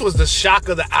Dort, this was the shock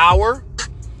of the hour.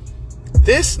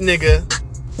 This nigga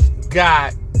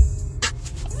got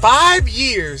 5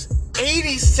 years,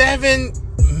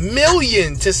 $87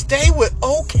 million to stay with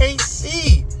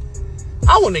OKC.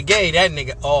 I wouldn't have gave that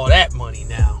nigga all that money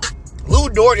now. Lou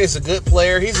Dort is a good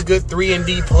player. He's a good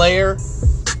 3-and-D player.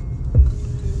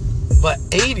 But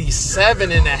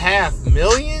 $87.5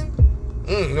 million?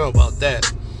 I don't know about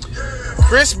that.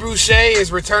 Chris Boucher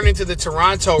is returning to the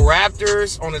Toronto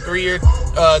Raptors on a 3-year,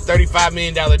 $35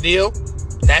 million deal.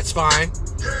 That's fine.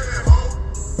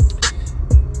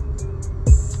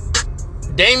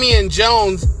 Damian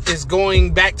Jones is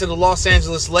going back to the Los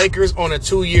Angeles Lakers on a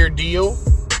 2-year deal.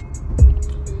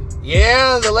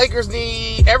 Yeah, the Lakers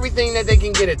need everything that they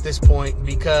can get at this point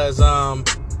because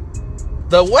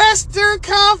the Western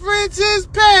Conference is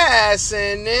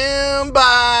passing them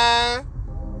by.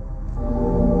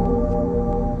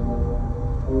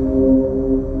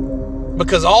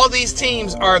 Because all these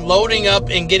teams are loading up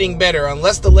and getting better.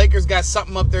 Unless the Lakers got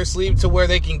something up their sleeve to where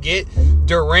they can get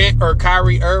Durant or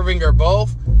Kyrie Irving or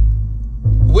both.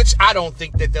 Which I don't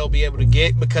think that they'll be able to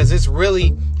get because it's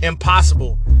really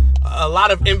impossible. A lot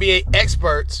of NBA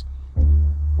experts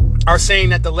are saying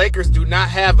that the Lakers do not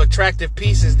have attractive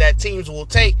pieces that teams will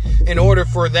take in order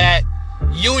for that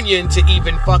union to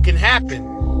even fucking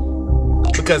happen.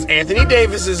 Because Anthony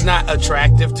Davis is not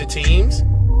attractive to teams.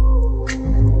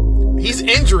 He's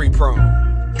injury prone.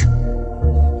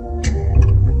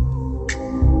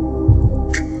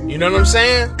 You know what I'm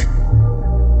saying?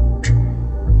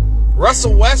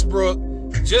 Russell Westbrook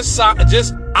just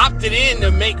opted in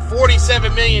to make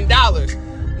 $47 million.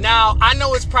 Now, I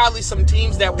know it's probably some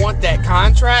teams that want that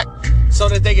contract so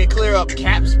that they can clear up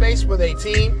cap space for their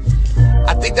team.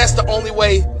 I think that's the only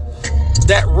way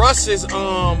that Russ's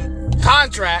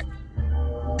contract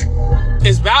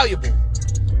is valuable.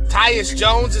 Tyus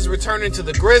Jones is returning to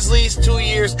the Grizzlies, 2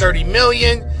 years, $30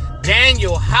 million.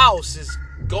 Daniel House is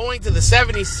going to the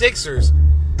 76ers.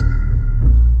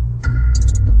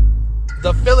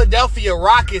 The Philadelphia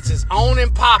Rockets is on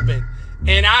and popping.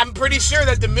 And I'm pretty sure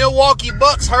that the Milwaukee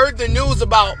Bucks heard the news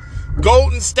about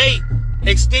Golden State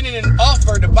extending an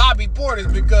offer to Bobby Portis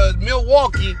because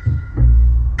Milwaukee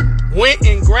went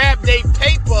and grabbed their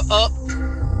paper up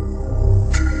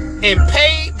and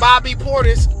paid Bobby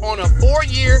Portis on a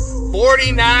 4-year,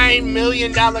 $49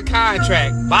 million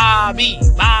contract. Bobby,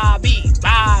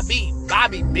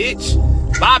 bitch.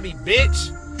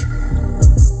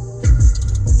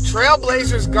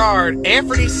 Trailblazers guard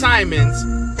Anthony Simons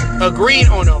agreed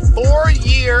on a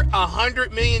 4-year,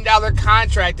 $100 million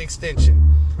contract extension.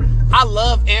 I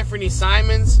love Anthony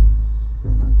Simons,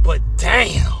 but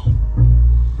damn,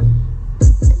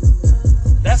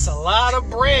 that's a lot of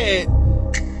bread.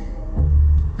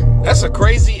 That's a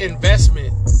crazy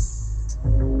investment.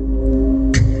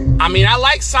 I mean, I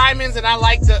like Simons and I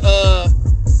like the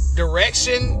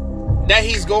direction that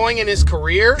he's going in his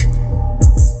career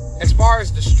as far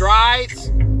as the strides.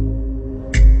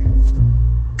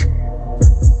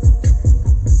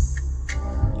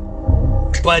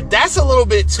 But that's a little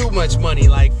bit too much money.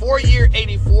 Like 4-year,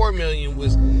 $84 million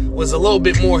was a little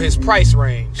bit more his price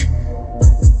range.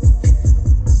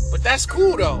 But that's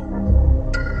cool though.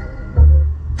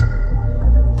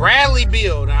 Bradley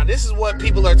Beal. Now this is what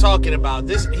people are talking about.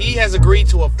 He has agreed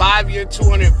to a 5-year,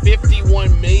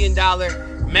 $251 million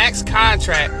max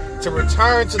contract to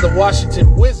return to the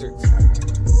Washington Wizards.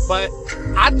 But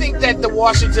I think that the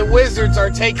Washington Wizards are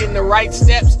taking the right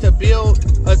steps to build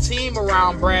a team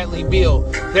around Bradley Beal.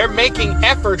 They're making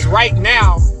efforts right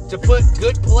now to put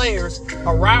good players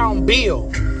around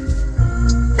Beal.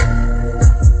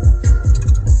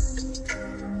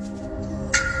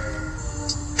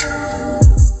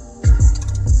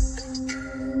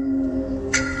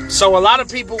 So a lot of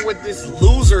people with this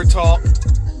loser talk.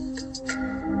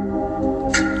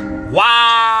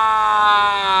 Wow.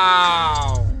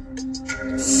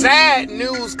 Sad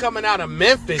news coming out of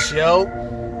Memphis, yo.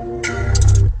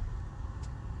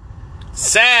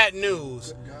 Sad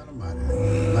news.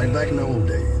 Like back in the old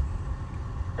days.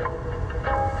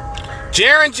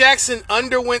 Jaren Jackson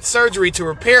underwent surgery to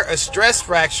repair a stress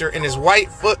fracture in his right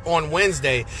foot on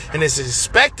Wednesday and is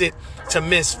expected to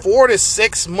miss 4 to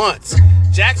 6 months.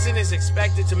 Jackson is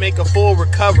expected to make a full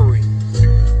recovery.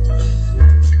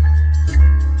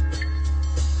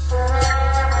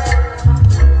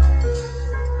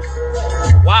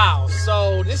 Wow,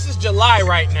 so this is July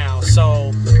right now.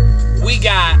 So we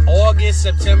got August,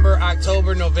 September,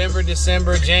 October, November,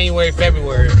 December, January,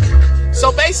 February.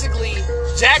 So basically,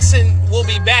 Jackson will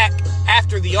be back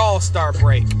after the All-Star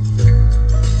break.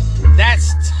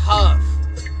 That's tough.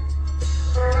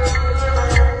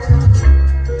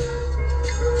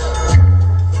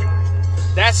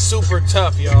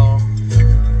 tough, y'all.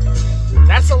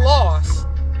 That's a loss.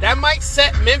 That might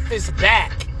set Memphis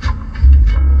back.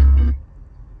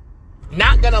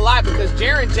 Not gonna lie, because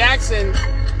Jaren Jackson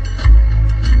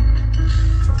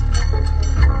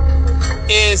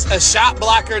is a shot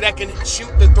blocker that can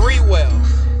shoot the three well.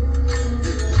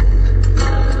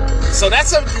 So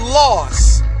that's a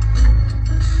loss.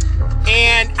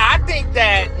 And I think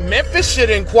that Memphis should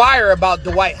inquire about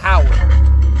Dwight Howard.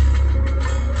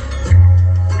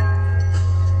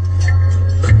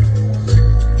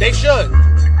 They should.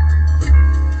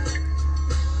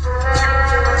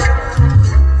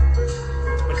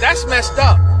 But that's messed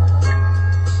up.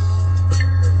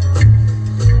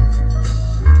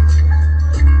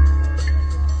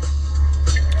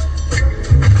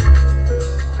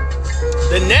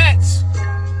 The Nets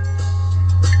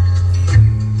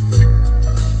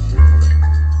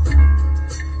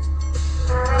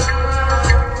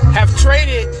have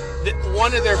traded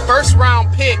one of their first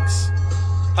round picks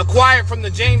acquired from the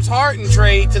James Harden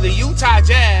trade to the Utah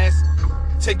Jazz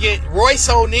to get Royce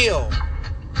O'Neal.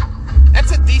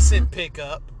 That's a decent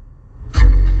pickup.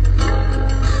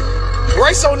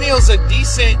 Royce O'Neal's a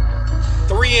decent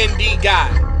 3-and-D guy.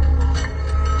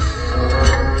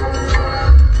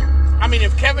 I mean,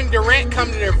 if Kevin Durant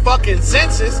come to their fucking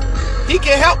senses, he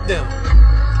can help them.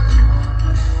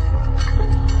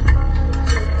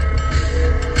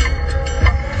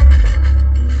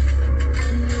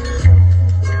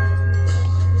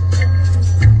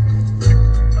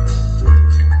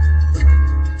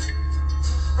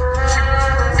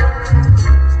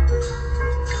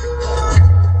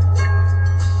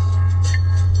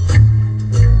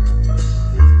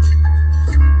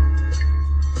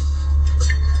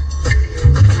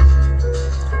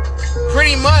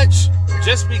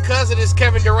 Just because of this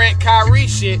Kevin Durant, Kyrie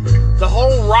shit, the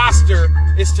whole roster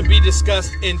is to be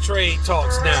discussed in trade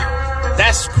talks now.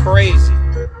 That's crazy.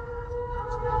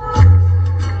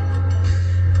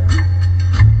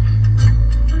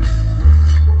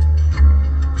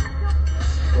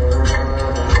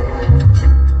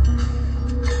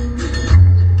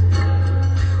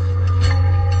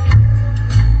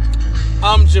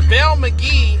 JaVale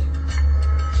McGee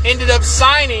ended up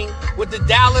signing with the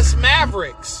Dallas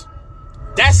Mavericks.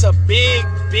 That's a big,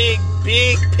 big,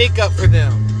 big pickup for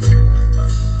them.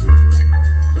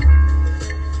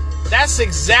 That's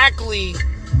exactly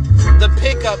the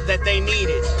pickup that they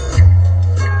needed.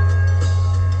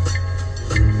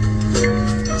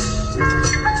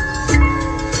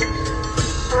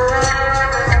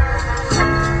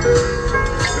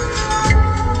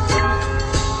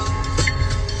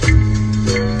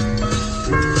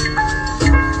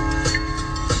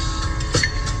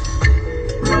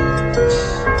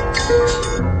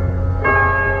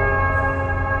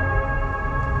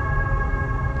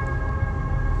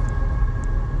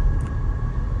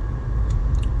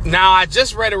 Now, I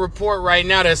just read a report right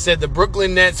now that said the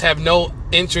Brooklyn Nets have no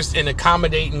interest in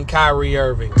accommodating Kyrie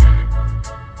Irving.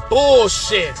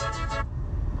 Bullshit.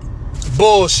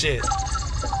 Bullshit.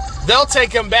 They'll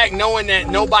take him back knowing that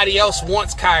nobody else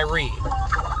wants Kyrie.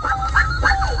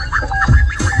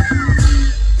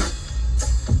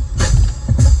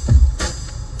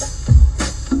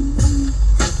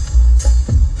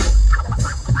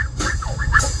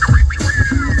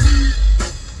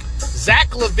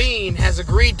 Zach LaVine has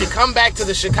agreed to come back to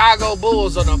the Chicago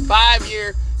Bulls on a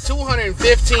 5-year,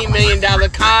 $215 million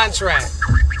contract.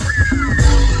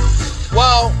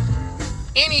 Well,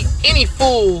 any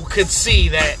fool could see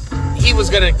that he was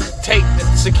going to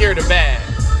secure the bag.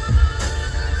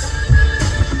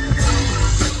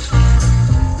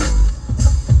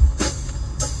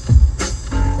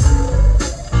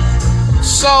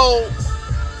 So,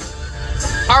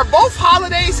 are both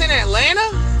Holidays in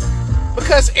Atlanta?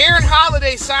 Because Aaron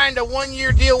Holiday signed a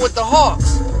 1-year deal with the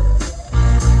Hawks.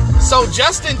 So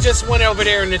Justin just went over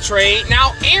there in the trade.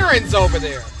 Now Aaron's over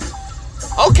there.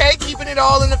 Okay, keeping it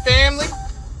all in the family.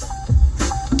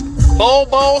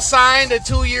 Bol signed a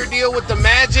 2-year deal with the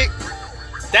Magic.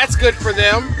 That's good for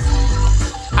them.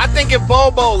 I think if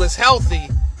Bol is healthy,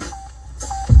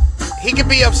 he could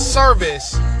be of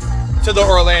service to the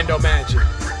Orlando Magic.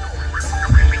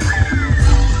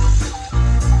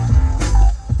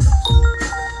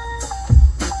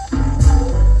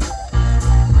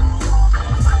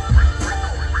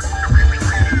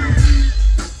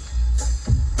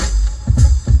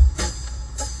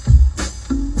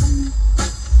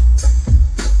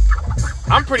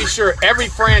 I'm pretty sure every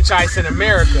franchise in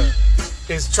America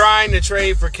is trying to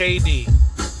trade for KD.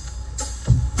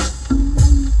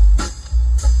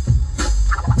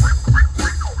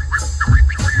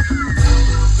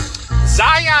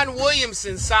 Zion Zion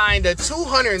Williamson signed a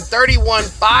 231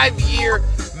 5-year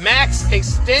max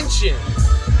extension.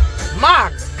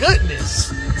 My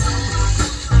goodness.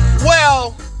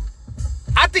 Well,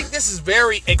 I think this is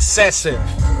very excessive.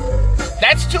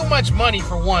 That's too much money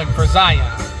for Zion.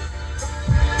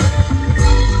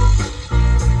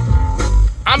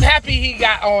 I'm happy he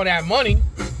got all that money.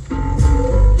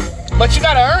 But you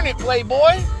gotta earn it,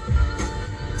 playboy.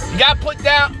 You gotta put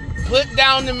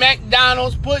down the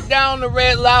McDonald's, put down the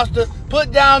Red Lobster,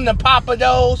 put down the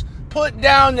Papados, put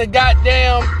down the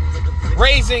goddamn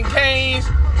Raising Cane's,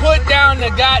 put down the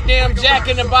goddamn Jack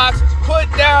in the Box, put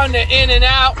down the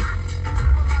In-N-Out.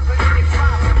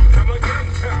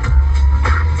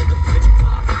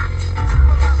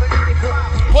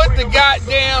 Put the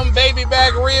goddamn baby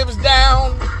back ribs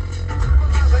down.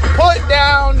 Put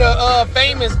down the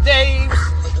Famous Dave's.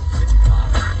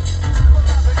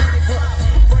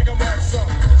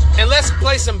 And let's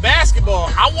play some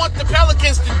basketball. I want the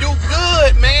Pelicans to do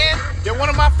good, man. They're one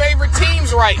of my favorite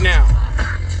teams right now.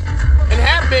 And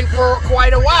have been for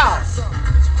quite a while.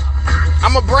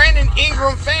 I'm a Brandon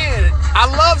Ingram fan. I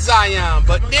love Zion,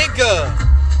 but nigga,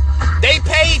 they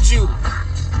paid you.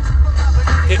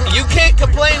 You can't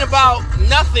complain about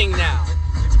nothing now.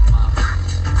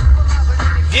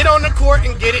 Get on the court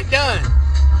and get it done.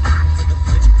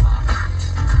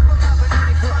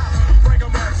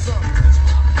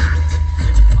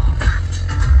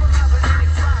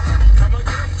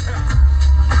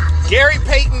 Gary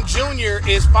Payton Jr.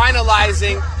 is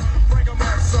finalizing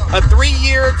a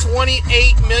 3-year,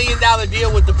 $28 million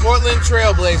deal with the Portland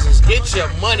Trailblazers. Get your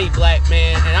money, black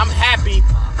man. And I'm happy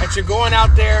that you're going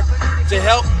out there to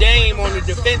help Dame on the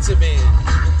defensive end.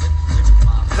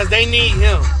 Because they need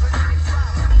him.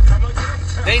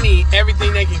 They need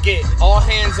everything they can get. All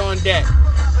hands on deck.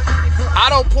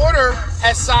 Otto Porter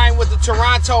has signed with the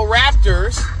Toronto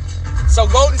Raptors. So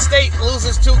Golden State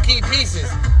loses 2 key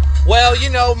pieces. Well, you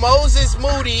know, Moses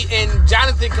Moody and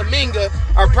Jonathan Kuminga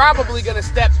are probably going to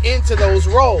step into those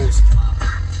roles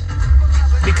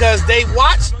because they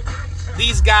watch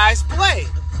these guys play.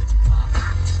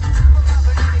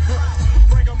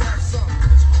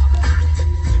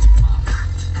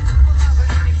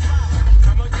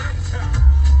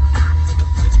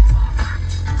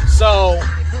 So,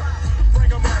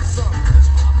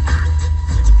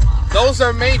 those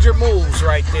are major moves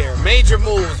right there. Major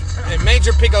moves. And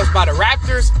major pickups by the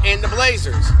Raptors and the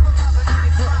Blazers.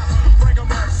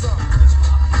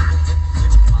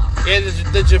 Yeah,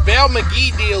 the JaVale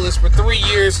McGee deal is for 3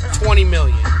 years, $20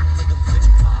 million.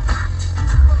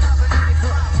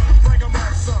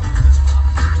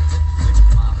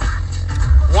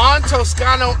 Juan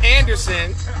Toscano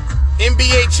Anderson,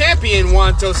 NBA champion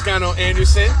Juan Toscano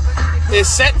Anderson, is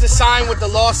set to sign with the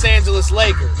Los Angeles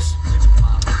Lakers.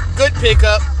 Good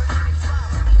pickup.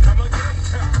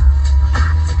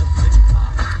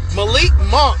 Malik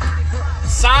Monk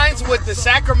signs with the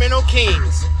Sacramento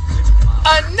Kings.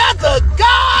 Another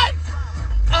God!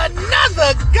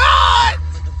 Another God!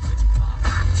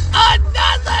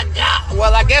 Another God!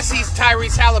 Well, I guess he's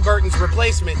Tyrese Halliburton's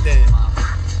replacement then.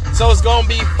 So it's going to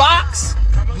be Fox,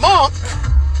 Monk,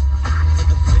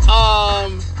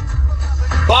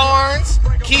 Barnes,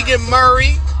 Keegan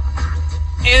Murray,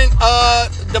 and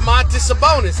Domantas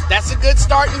Sabonis. That's a good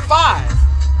starting 5.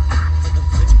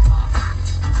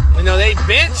 You know, they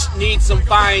bench needs some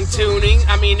fine-tuning.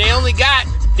 I mean, they only got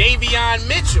Davion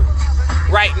Mitchell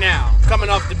right now coming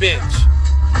off the bench.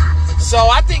 So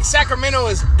I think Sacramento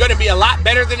is going to be a lot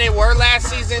better than they were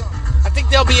last season. I think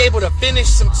they'll be able to finish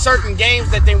some certain games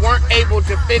that they weren't able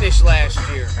to finish last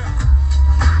year.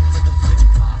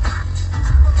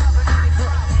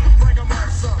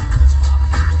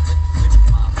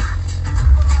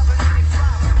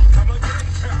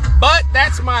 But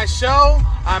that's my show.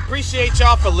 I appreciate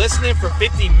y'all for listening for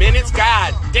 50 minutes.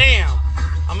 God damn.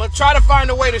 I'm going to try to find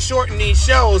a way to shorten these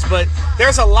shows, but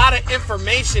there's a lot of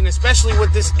information, especially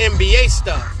with this NBA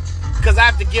stuff, because I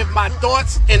have to give my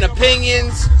thoughts and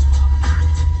opinions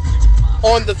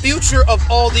on the future of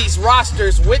all these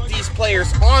rosters with these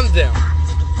players on them.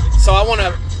 So I want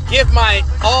to give my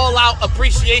all-out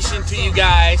appreciation to you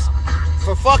guys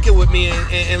for fucking with me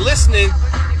and listening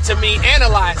to me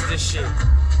analyze this shit.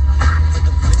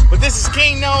 But this is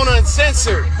King Known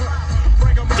Uncensored.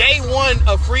 Day 1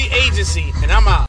 of free agency, and I'm out.